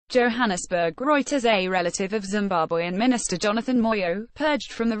Johannesburg. Reuters. A relative of Zimbabwean Minister Jonathan Moyo,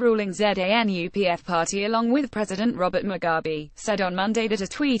 purged from the ruling ZANU-PF party along with President Robert Mugabe, said on Monday that a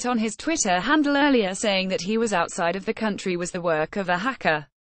tweet on his Twitter handle earlier saying that he was outside of the country was the work of a hacker.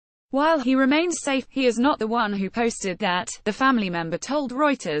 While he remains safe, he is not the one who posted that, the family member told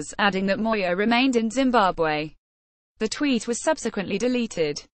Reuters, adding that Moyo remained in Zimbabwe. The tweet was subsequently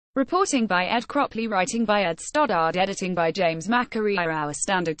deleted. Reporting by Ed Cropley, writing by Ed Stoddard, editing by James Macquarie. Our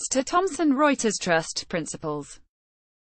standards to Thomson Reuters Trust Principles.